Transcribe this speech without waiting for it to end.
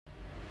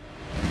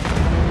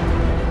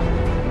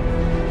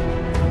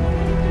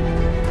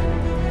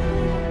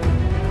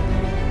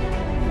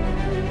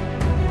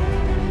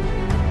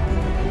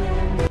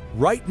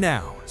Right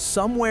now,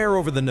 somewhere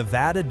over the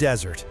Nevada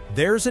desert,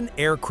 there's an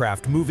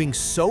aircraft moving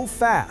so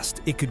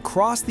fast it could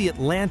cross the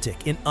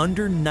Atlantic in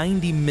under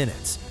 90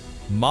 minutes.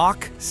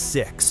 Mach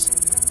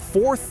 6,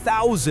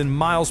 4,000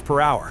 miles per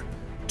hour,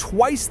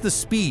 twice the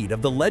speed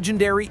of the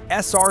legendary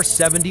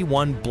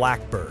SR-71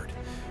 Blackbird.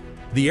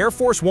 The Air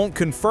Force won't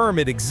confirm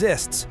it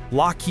exists,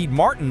 Lockheed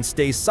Martin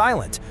stays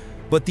silent,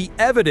 but the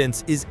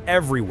evidence is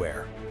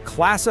everywhere.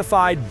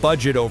 Classified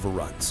budget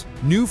overruns,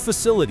 new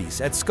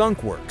facilities at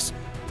Skunk Works,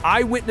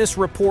 eyewitness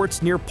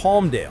reports near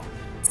Palmdale.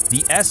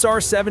 The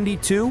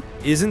SR-72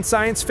 isn't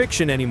science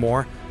fiction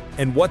anymore,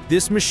 and what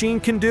this machine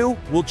can do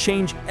will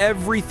change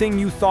everything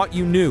you thought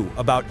you knew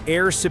about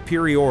air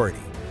superiority.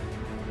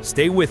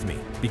 Stay with me,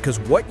 because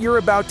what you're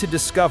about to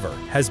discover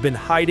has been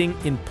hiding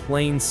in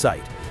plain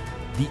sight.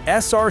 The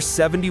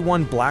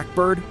SR-71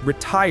 Blackbird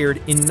retired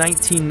in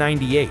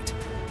 1998.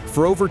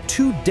 For over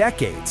 2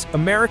 decades,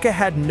 America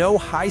had no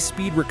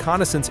high-speed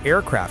reconnaissance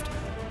aircraft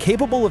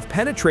capable of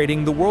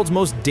penetrating the world's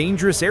most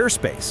dangerous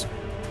airspace.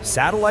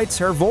 Satellites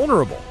are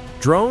vulnerable,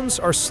 drones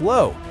are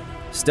slow,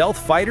 stealth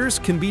fighters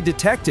can be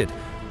detected,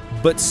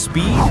 but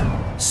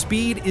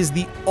speed is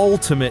the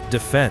ultimate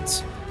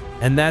defense.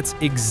 And that's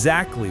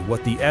exactly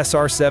what the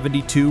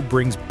SR-72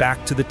 brings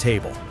back to the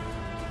table.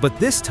 But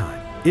this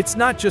time, it's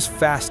not just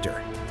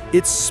faster,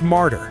 it's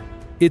smarter,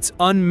 it's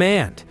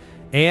unmanned,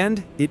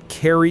 and it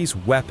carries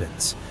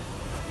weapons.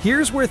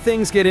 Here's where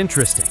things get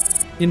interesting.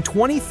 In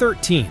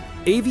 2013,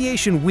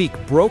 Aviation Week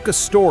broke a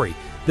story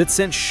that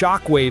sent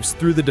shockwaves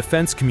through the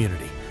defense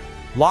community.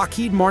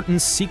 Lockheed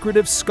Martin's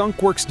secretive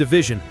Skunk Works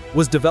division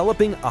was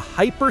developing a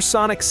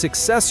hypersonic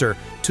successor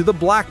to the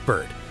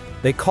Blackbird.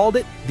 They called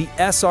it the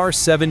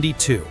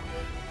SR-72.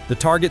 The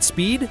target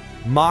speed?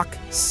 Mach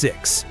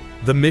 6.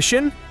 The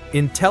mission?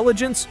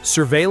 Intelligence,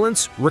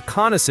 surveillance,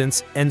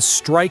 reconnaissance, and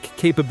strike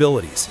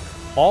capabilities,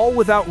 all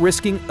without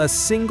risking a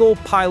single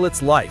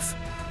pilot's life.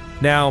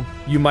 Now,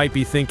 you might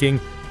be thinking,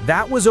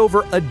 that was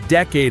over a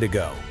decade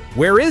ago.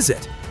 Where is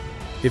it?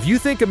 If you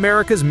think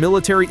America's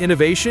military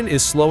innovation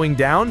is slowing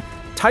down,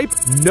 type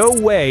 "no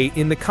way"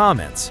 in the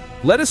comments.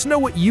 Let us know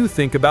what you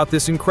think about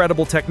this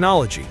incredible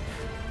technology.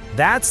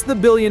 That's the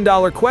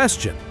billion-dollar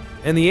question,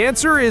 and the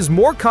answer is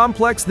more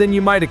complex than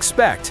you might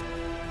expect.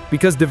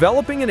 Because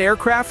developing an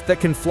aircraft that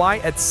can fly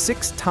at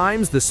 6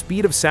 times the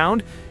speed of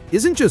sound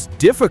isn't just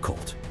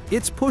difficult,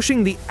 it's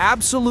pushing the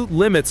absolute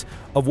limits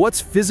of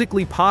what's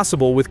physically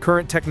possible with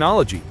current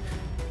technology.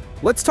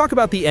 Let's talk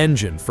about the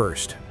engine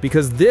first,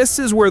 because this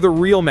is where the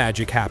real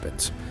magic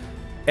happens.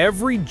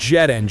 Every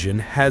jet engine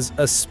has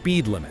a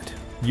speed limit.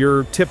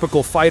 Your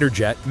typical fighter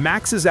jet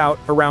maxes out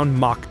around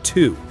Mach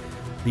 2.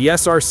 The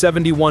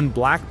SR-71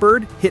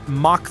 Blackbird hit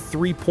Mach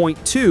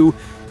 3.2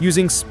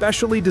 using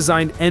specially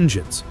designed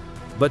engines.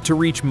 But to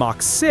reach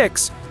Mach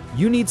 6,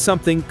 you need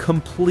something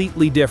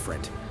completely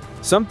different.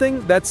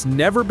 Something that's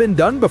never been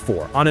done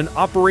before on an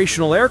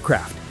operational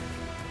aircraft.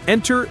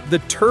 Enter the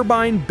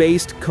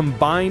Turbine-Based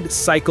Combined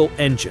Cycle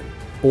engine,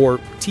 or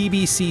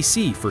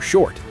TBCC for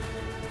short.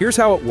 Here's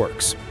how it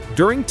works.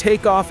 During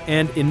takeoff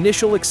and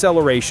initial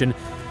acceleration,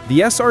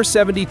 the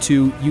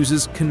SR-72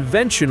 uses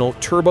conventional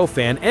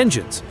turbofan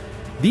engines.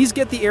 These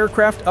get the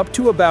aircraft up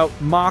to about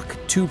Mach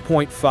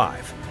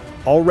 2.5,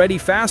 already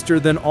faster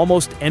than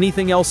almost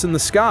anything else in the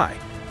sky.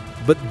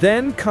 But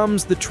then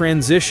comes the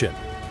transition,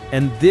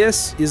 and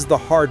this is the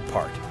hard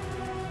part.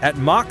 At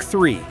Mach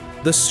 3,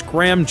 the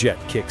scramjet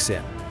kicks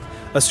in.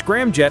 A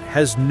scramjet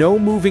has no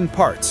moving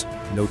parts,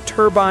 no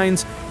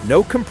turbines,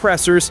 no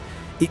compressors.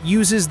 It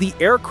uses the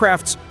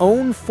aircraft's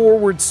own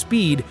forward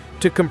speed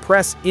to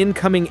compress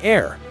incoming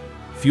air.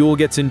 Fuel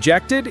gets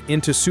injected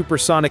into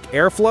supersonic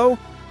airflow,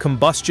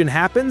 combustion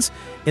happens,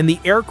 and the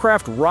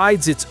aircraft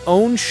rides its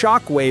own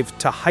shockwave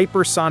to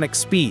hypersonic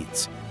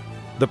speeds.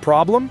 The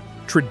problem?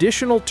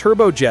 Traditional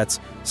turbojets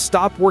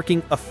stop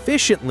working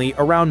efficiently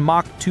around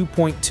Mach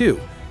 2.2.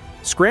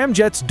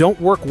 Scramjets don't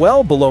work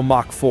well below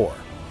Mach 4.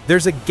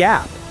 There's a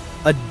gap,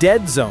 a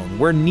dead zone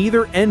where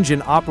neither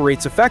engine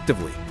operates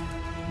effectively.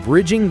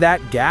 Bridging that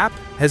gap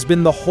has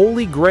been the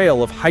holy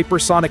grail of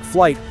hypersonic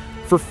flight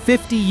for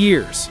 50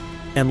 years,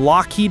 and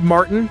Lockheed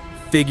Martin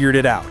figured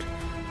it out.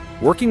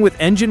 Working with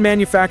engine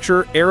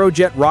manufacturer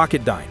Aerojet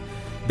Rocketdyne,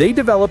 they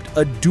developed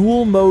a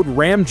dual-mode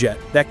ramjet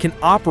that can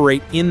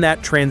operate in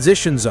that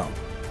transition zone.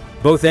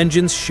 Both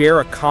engines share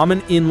a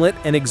common inlet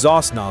and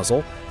exhaust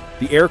nozzle.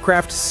 The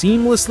aircraft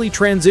seamlessly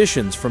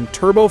transitions from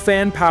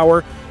turbofan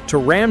power to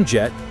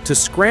ramjet to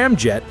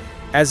scramjet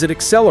as it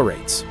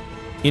accelerates.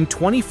 In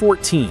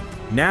 2014,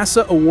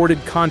 NASA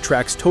awarded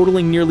contracts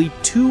totaling nearly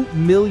 $2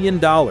 million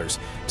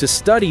to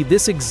study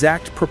this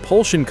exact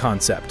propulsion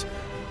concept.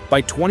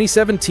 By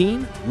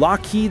 2017,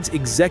 Lockheed's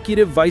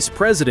executive vice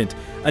president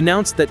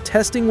announced that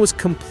testing was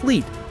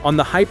complete on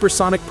the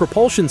hypersonic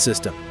propulsion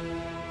system.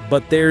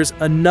 But there's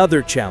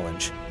another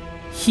challenge: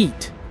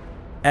 heat.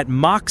 At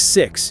Mach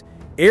 6,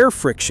 air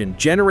friction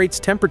generates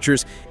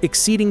temperatures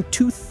exceeding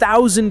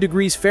 2,000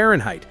 degrees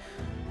Fahrenheit.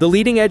 The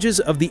leading edges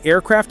of the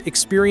aircraft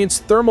experience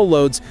thermal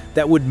loads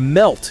that would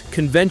melt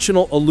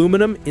conventional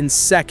aluminum in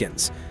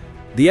seconds.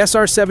 The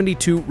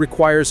SR-72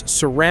 requires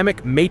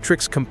ceramic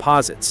matrix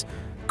composites,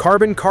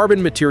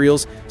 carbon-carbon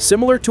materials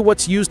similar to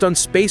what's used on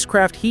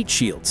spacecraft heat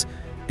shields,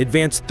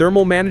 advanced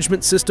thermal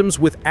management systems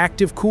with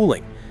active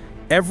cooling.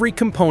 Every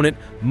component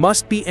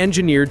must be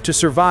engineered to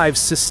survive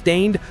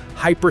sustained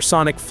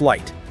hypersonic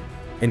flight.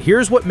 And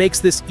here's what makes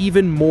this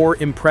even more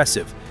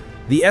impressive.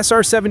 The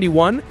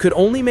SR-71 could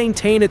only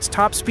maintain its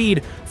top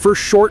speed for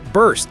short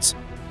bursts.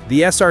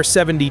 The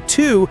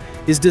SR-72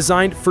 is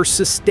designed for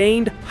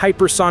sustained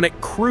hypersonic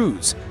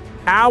cruise,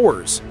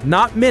 hours,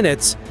 not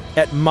minutes,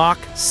 at Mach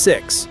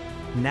 6.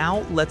 Now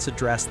let's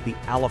address the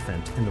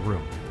elephant in the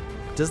room.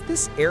 Does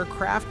this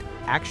aircraft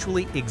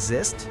actually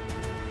exist?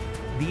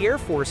 The Air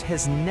Force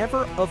has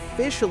never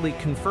officially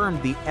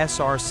confirmed the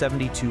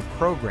SR-72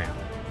 program.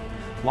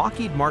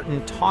 Lockheed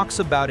Martin talks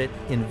about it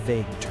in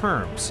vague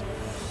terms,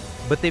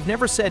 but they've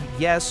never said,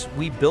 yes,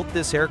 we built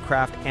this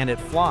aircraft and it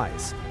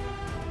flies.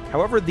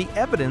 However, the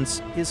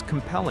evidence is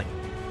compelling.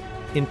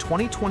 In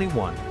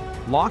 2021,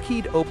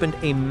 Lockheed opened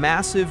a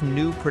massive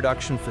new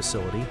production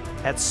facility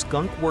at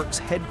Skunk Works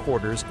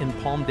headquarters in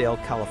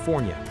Palmdale,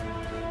 California.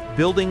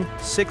 Building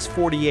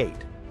 648.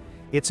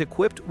 It's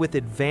equipped with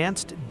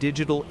advanced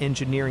digital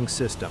engineering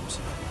systems,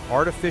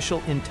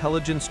 artificial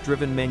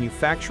intelligence-driven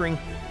manufacturing,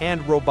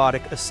 and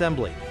robotic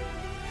assembly.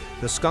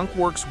 The Skunk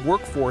Works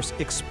workforce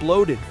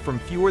exploded from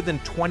fewer than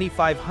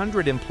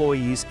 2,500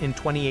 employees in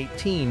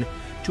 2018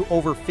 to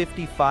over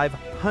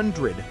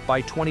 5,500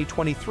 by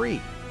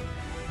 2023.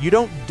 You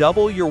don't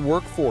double your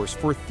workforce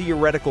for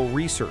theoretical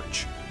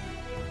research.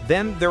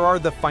 Then there are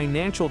the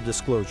financial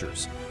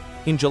disclosures.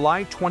 In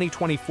July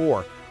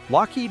 2024,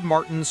 Lockheed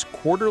Martin's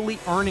quarterly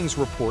earnings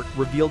report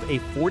revealed a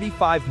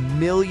 $45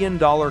 million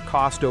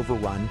cost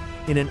overrun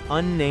in an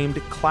unnamed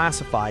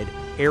classified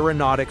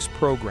aeronautics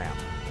program.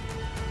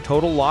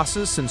 Total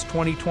losses since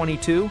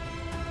 2022?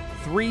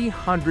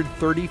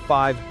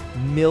 $335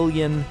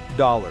 million.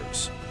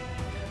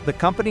 The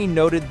company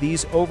noted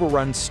these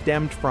overruns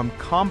stemmed from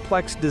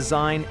complex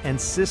design and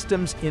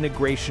systems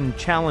integration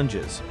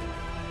challenges.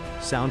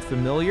 Sound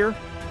familiar?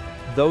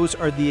 Those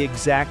are the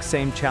exact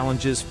same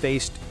challenges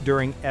faced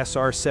during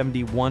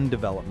SR-71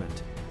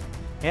 development.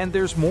 And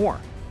there's more.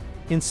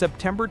 In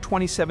September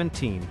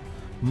 2017,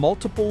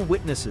 multiple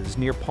witnesses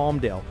near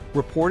Palmdale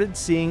reported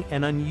seeing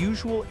an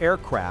unusual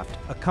aircraft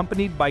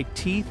accompanied by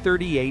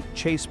T-38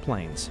 chase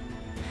planes.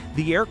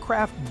 The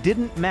aircraft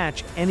didn't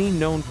match any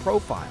known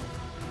profile.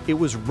 It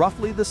was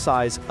roughly the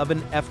size of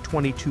an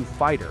F-22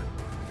 fighter,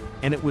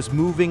 and it was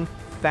moving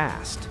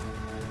fast.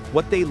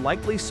 What they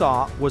likely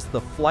saw was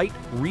the Flight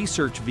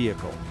Research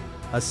Vehicle,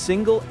 a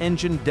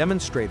single-engine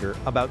demonstrator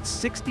about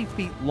 60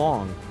 feet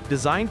long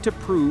designed to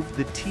prove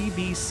the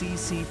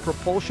TBCC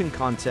propulsion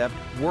concept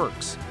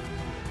works.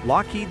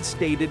 Lockheed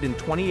stated in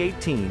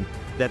 2018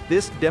 that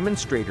this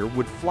demonstrator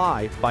would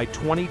fly by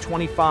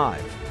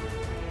 2025.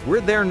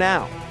 We're there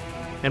now,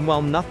 and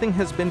while nothing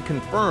has been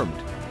confirmed,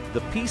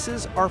 the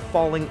pieces are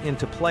falling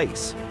into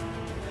place.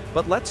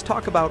 But let's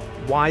talk about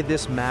why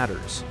this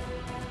matters.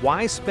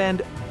 Why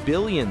spend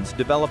billions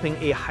developing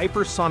a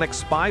hypersonic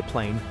spy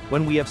plane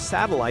when we have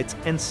satellites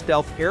and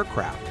stealth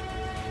aircraft?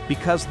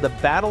 Because the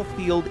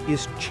battlefield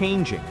is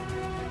changing.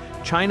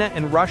 China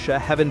and Russia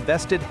have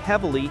invested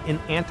heavily in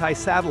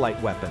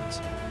anti-satellite weapons.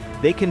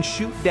 They can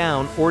shoot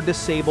down or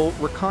disable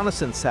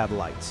reconnaissance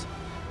satellites.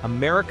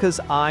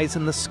 America's eyes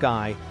in the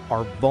sky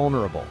are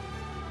vulnerable.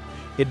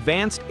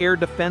 Advanced air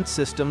defense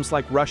systems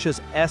like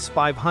Russia's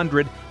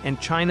S-500 and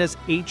China's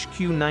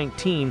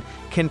HQ-19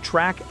 can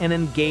track and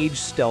engage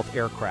stealth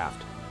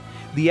aircraft.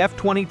 The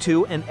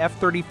F-22 and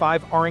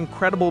F-35 are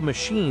incredible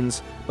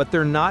machines, but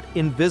they're not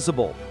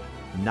invisible.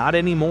 Not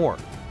anymore.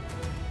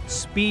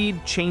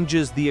 Speed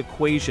changes the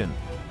equation.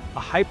 A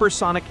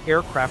hypersonic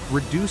aircraft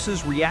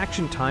reduces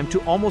reaction time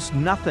to almost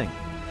nothing.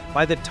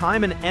 By the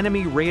time an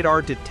enemy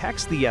radar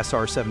detects the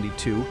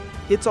SR-72,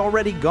 it's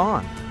already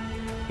gone.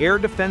 Air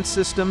defense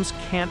systems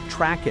can't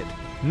track it.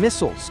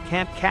 Missiles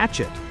can't catch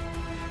it.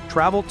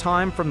 Travel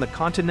time from the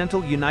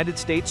continental United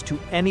States to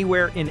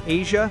anywhere in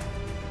Asia?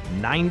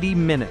 90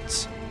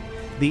 minutes.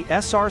 The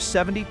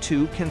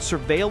SR-72 can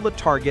surveil the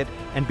target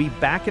and be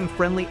back in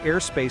friendly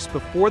airspace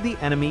before the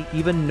enemy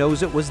even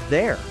knows it was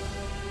there.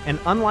 And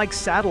unlike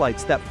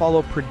satellites that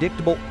follow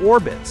predictable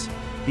orbits,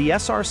 the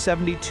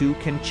SR-72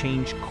 can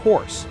change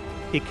course.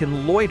 It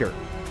can loiter.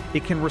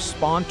 It can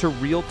respond to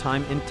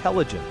real-time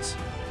intelligence.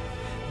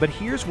 But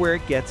here's where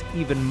it gets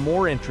even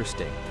more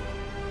interesting.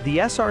 The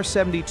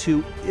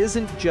SR-72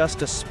 isn't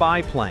just a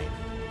spy plane.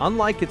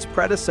 Unlike its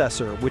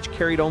predecessor, which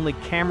carried only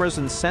cameras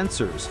and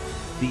sensors,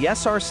 the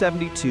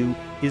SR-72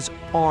 is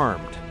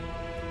armed.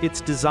 It's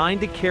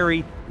designed to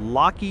carry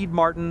Lockheed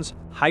Martin's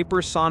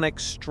hypersonic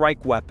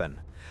strike weapon,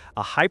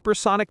 a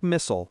hypersonic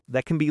missile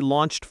that can be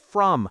launched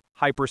from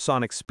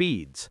hypersonic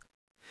speeds.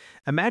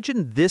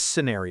 Imagine this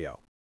scenario.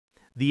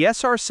 The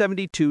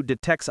SR-72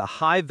 detects a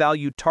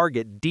high-value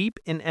target deep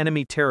in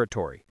enemy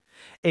territory,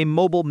 a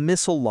mobile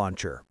missile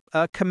launcher,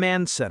 a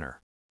command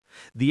center.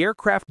 The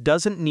aircraft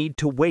doesn't need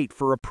to wait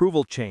for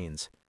approval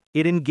chains.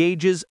 It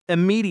engages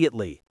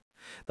immediately.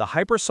 The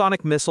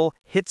hypersonic missile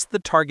hits the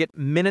target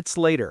minutes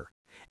later,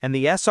 and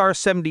the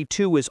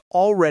SR-72 is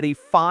already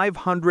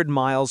 500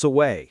 miles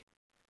away.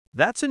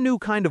 That's a new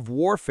kind of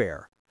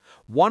warfare,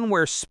 one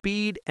where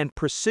speed and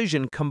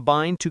precision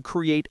combine to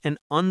create an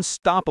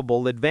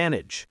unstoppable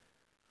advantage.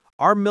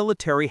 Our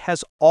military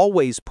has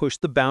always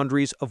pushed the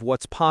boundaries of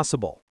what's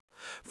possible.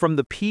 From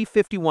the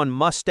P-51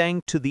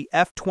 Mustang to the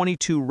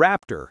F-22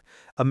 Raptor,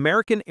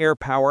 American air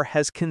power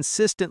has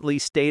consistently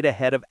stayed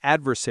ahead of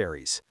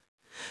adversaries.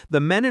 The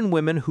men and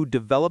women who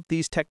develop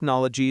these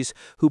technologies,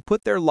 who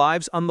put their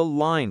lives on the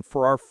line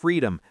for our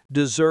freedom,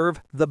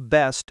 deserve the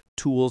best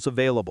tools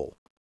available.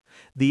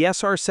 The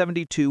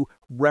SR-72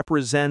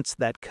 represents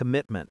that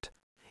commitment.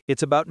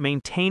 It's about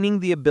maintaining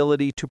the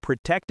ability to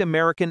protect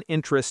American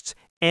interests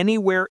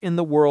anywhere in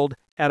the world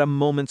at a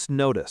moment's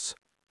notice.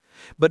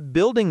 But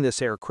building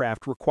this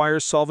aircraft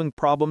requires solving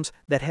problems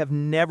that have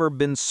never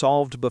been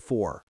solved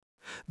before.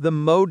 The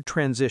mode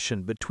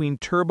transition between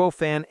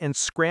turbofan and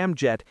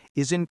scramjet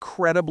is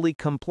incredibly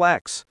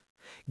complex.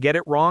 Get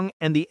it wrong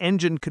and the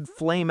engine could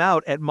flame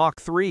out at Mach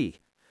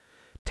 3.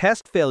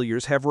 Test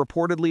failures have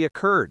reportedly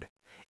occurred.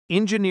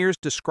 Engineers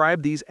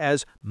describe these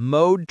as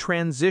mode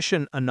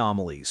transition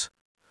anomalies.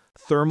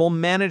 Thermal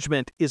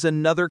management is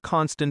another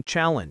constant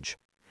challenge.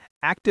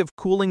 Active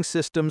cooling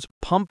systems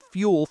pump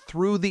fuel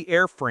through the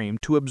airframe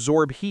to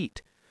absorb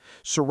heat.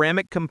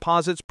 Ceramic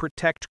composites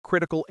protect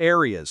critical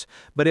areas,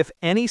 but if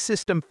any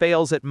system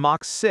fails at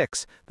Mach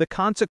 6, the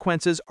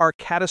consequences are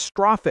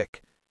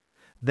catastrophic.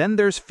 Then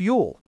there's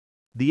fuel.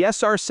 The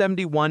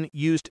SR-71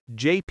 used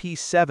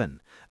JP-7,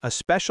 a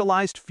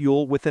specialized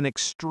fuel with an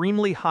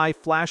extremely high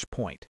flash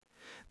point.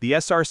 The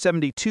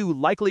SR-72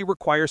 likely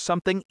requires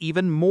something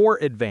even more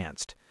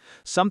advanced,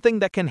 something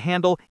that can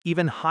handle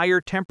even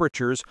higher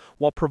temperatures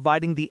while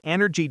providing the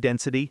energy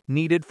density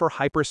needed for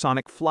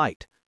hypersonic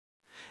flight.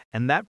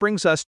 And that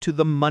brings us to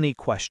the money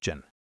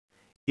question.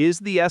 Is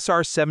the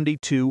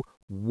SR-72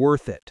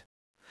 worth it?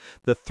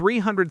 The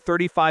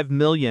 $335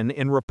 million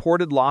in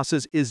reported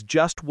losses is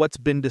just what's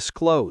been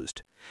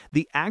disclosed.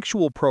 The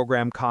actual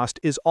program cost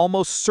is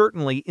almost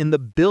certainly in the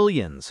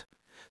billions.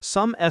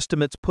 Some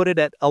estimates put it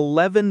at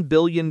 $11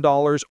 billion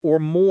or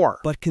more.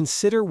 But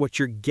consider what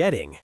you're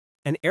getting.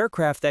 An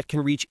aircraft that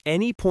can reach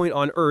any point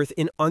on Earth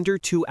in under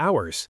 2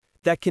 hours,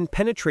 that can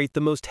penetrate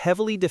the most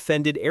heavily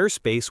defended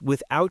airspace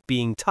without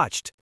being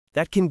touched,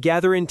 that can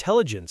gather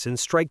intelligence and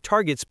strike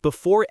targets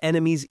before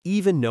enemies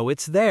even know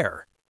it's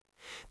there.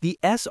 The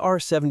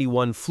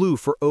SR-71 flew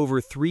for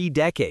over 3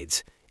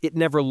 decades. It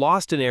never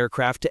lost an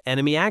aircraft to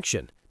enemy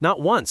action,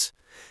 not once.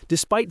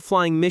 Despite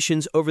flying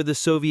missions over the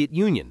Soviet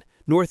Union,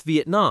 North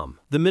Vietnam,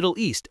 the Middle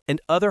East,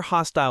 and other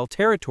hostile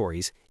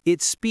territories,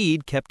 its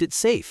speed kept it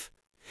safe.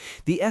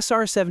 The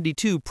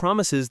SR-72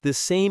 promises this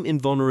same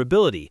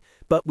invulnerability,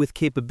 but with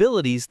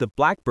capabilities the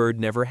Blackbird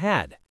never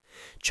had.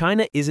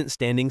 China isn't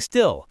standing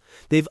still.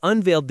 They've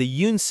unveiled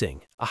the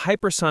Yunxing, a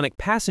hypersonic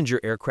passenger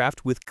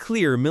aircraft with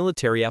clear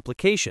military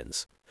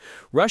applications.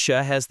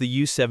 Russia has the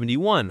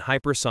U-71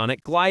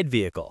 hypersonic glide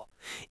vehicle.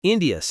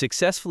 India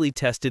successfully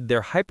tested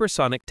their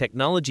hypersonic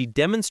technology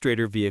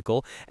demonstrator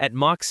vehicle at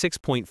Mach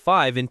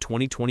 6.5 in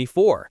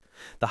 2024.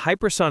 The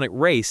hypersonic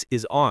race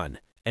is on,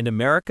 and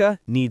America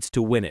needs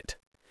to win it.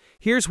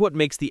 Here's what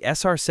makes the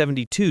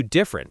SR-72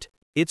 different.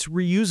 It's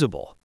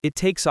reusable. It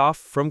takes off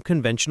from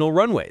conventional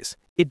runways.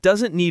 It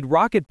doesn't need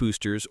rocket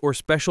boosters or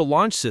special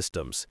launch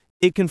systems.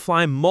 It can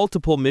fly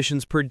multiple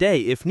missions per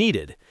day if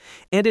needed.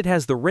 And it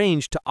has the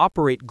range to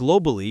operate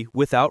globally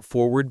without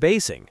forward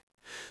basing.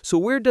 So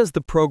where does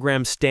the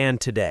program stand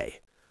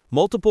today?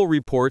 Multiple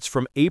reports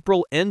from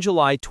April and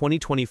July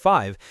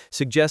 2025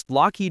 suggest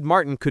Lockheed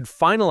Martin could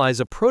finalize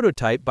a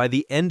prototype by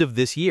the end of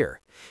this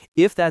year.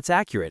 If that's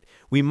accurate,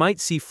 we might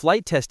see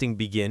flight testing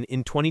begin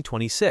in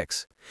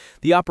 2026.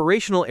 The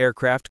operational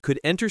aircraft could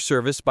enter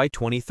service by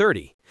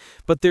 2030.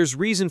 But there's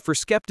reason for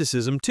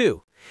skepticism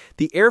too.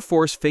 The Air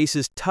Force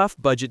faces tough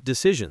budget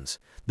decisions.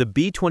 The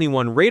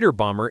B-21 Raider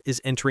bomber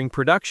is entering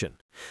production.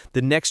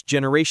 The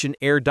next-generation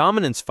air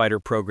dominance fighter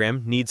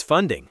program needs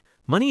funding.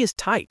 Money is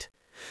tight.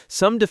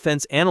 Some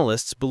defense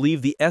analysts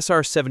believe the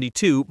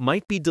SR-72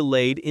 might be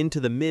delayed into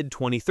the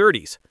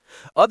mid-2030s.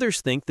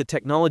 Others think the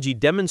technology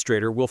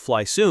demonstrator will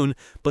fly soon,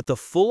 but the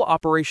full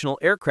operational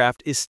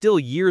aircraft is still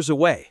years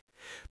away.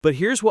 But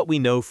here's what we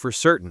know for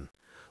certain.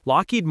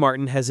 Lockheed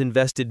Martin has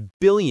invested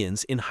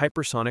billions in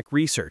hypersonic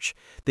research.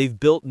 They've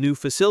built new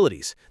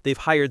facilities. They've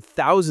hired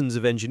thousands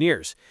of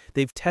engineers.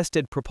 They've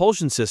tested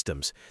propulsion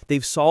systems.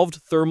 They've solved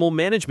thermal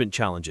management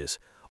challenges.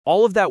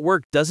 All of that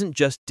work doesn't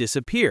just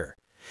disappear.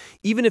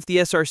 Even if the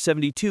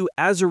SR-72,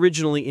 as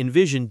originally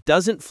envisioned,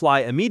 doesn't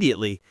fly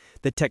immediately,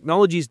 the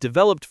technologies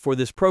developed for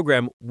this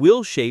program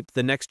will shape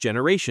the next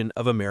generation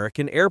of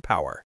American air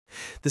power.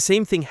 The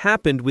same thing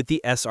happened with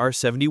the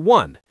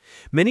SR-71.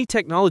 Many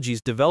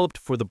technologies developed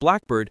for the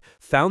Blackbird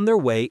found their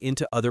way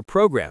into other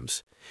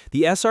programs.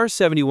 The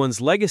SR-71's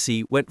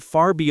legacy went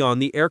far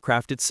beyond the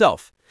aircraft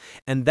itself.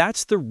 And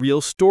that's the real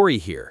story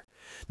here.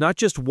 Not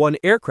just one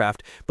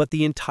aircraft, but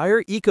the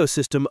entire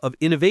ecosystem of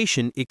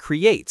innovation it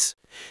creates.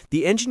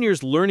 The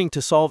engineers learning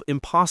to solve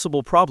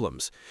impossible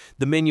problems,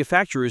 the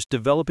manufacturers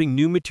developing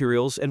new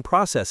materials and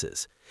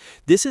processes.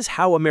 This is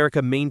how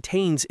America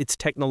maintains its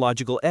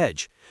technological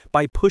edge,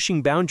 by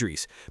pushing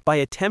boundaries, by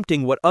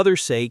attempting what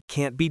others say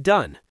can't be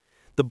done.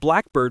 The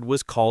Blackbird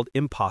was called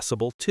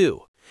impossible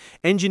too.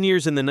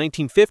 Engineers in the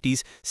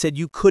 1950s said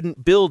you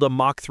couldn't build a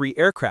Mach 3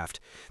 aircraft.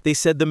 They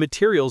said the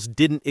materials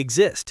didn't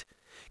exist.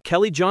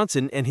 Kelly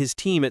Johnson and his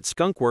team at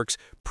Skunk Works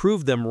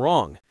proved them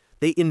wrong.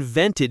 They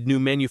invented new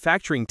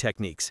manufacturing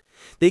techniques.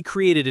 They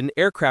created an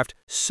aircraft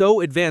so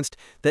advanced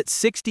that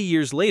 60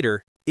 years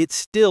later, it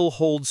still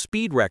holds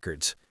speed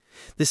records.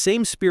 The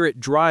same spirit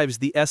drives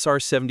the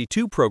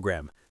SR-72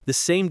 program, the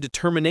same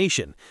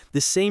determination,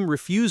 the same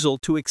refusal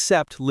to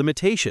accept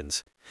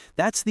limitations.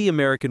 That's the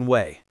American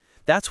way.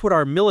 That's what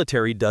our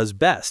military does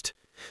best.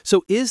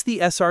 So is the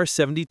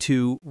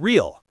SR-72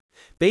 real?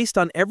 Based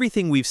on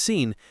everything we've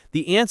seen,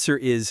 the answer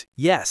is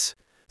yes.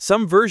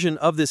 Some version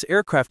of this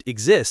aircraft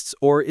exists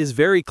or is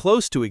very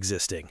close to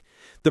existing.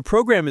 The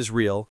program is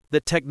real, the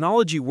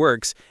technology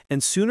works,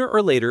 and sooner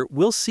or later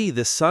we'll see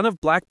the son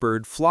of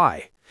Blackbird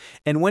fly.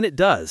 And when it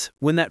does,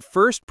 when that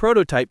first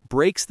prototype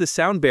breaks the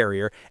sound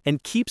barrier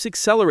and keeps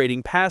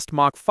accelerating past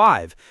Mach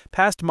 5,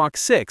 past Mach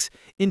 6,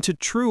 into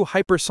true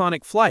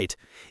hypersonic flight,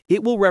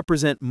 it will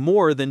represent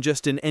more than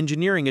just an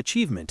engineering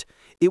achievement.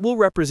 It will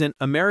represent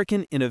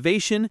American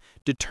innovation,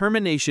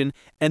 determination,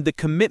 and the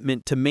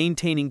commitment to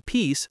maintaining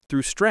peace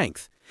through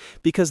strength.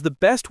 Because the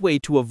best way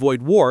to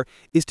avoid war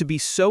is to be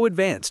so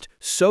advanced,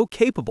 so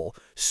capable,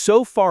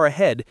 so far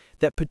ahead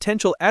that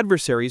potential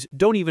adversaries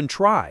don't even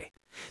try.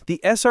 The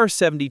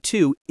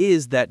SR-72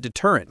 is that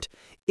deterrent.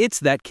 It's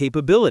that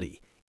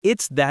capability.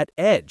 It's that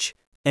edge.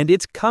 And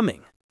it's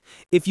coming.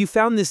 If you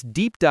found this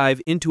deep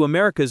dive into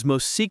America's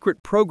most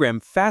secret program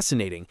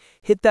fascinating,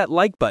 hit that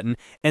like button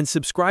and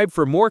subscribe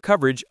for more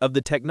coverage of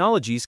the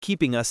technologies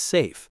keeping us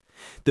safe.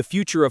 The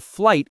future of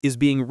flight is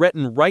being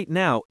written right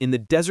now in the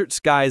desert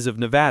skies of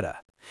Nevada.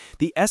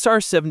 The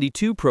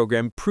SR-72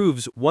 program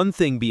proves one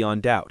thing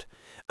beyond doubt.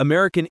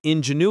 American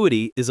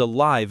ingenuity is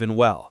alive and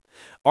well.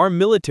 Our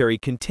military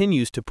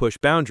continues to push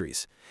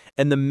boundaries,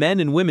 and the men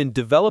and women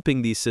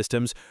developing these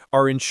systems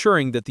are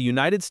ensuring that the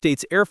United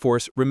States Air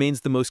Force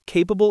remains the most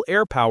capable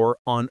air power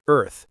on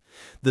Earth.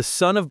 The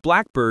son of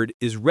Blackbird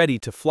is ready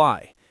to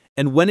fly,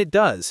 and when it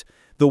does,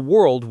 the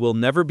world will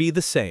never be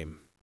the same.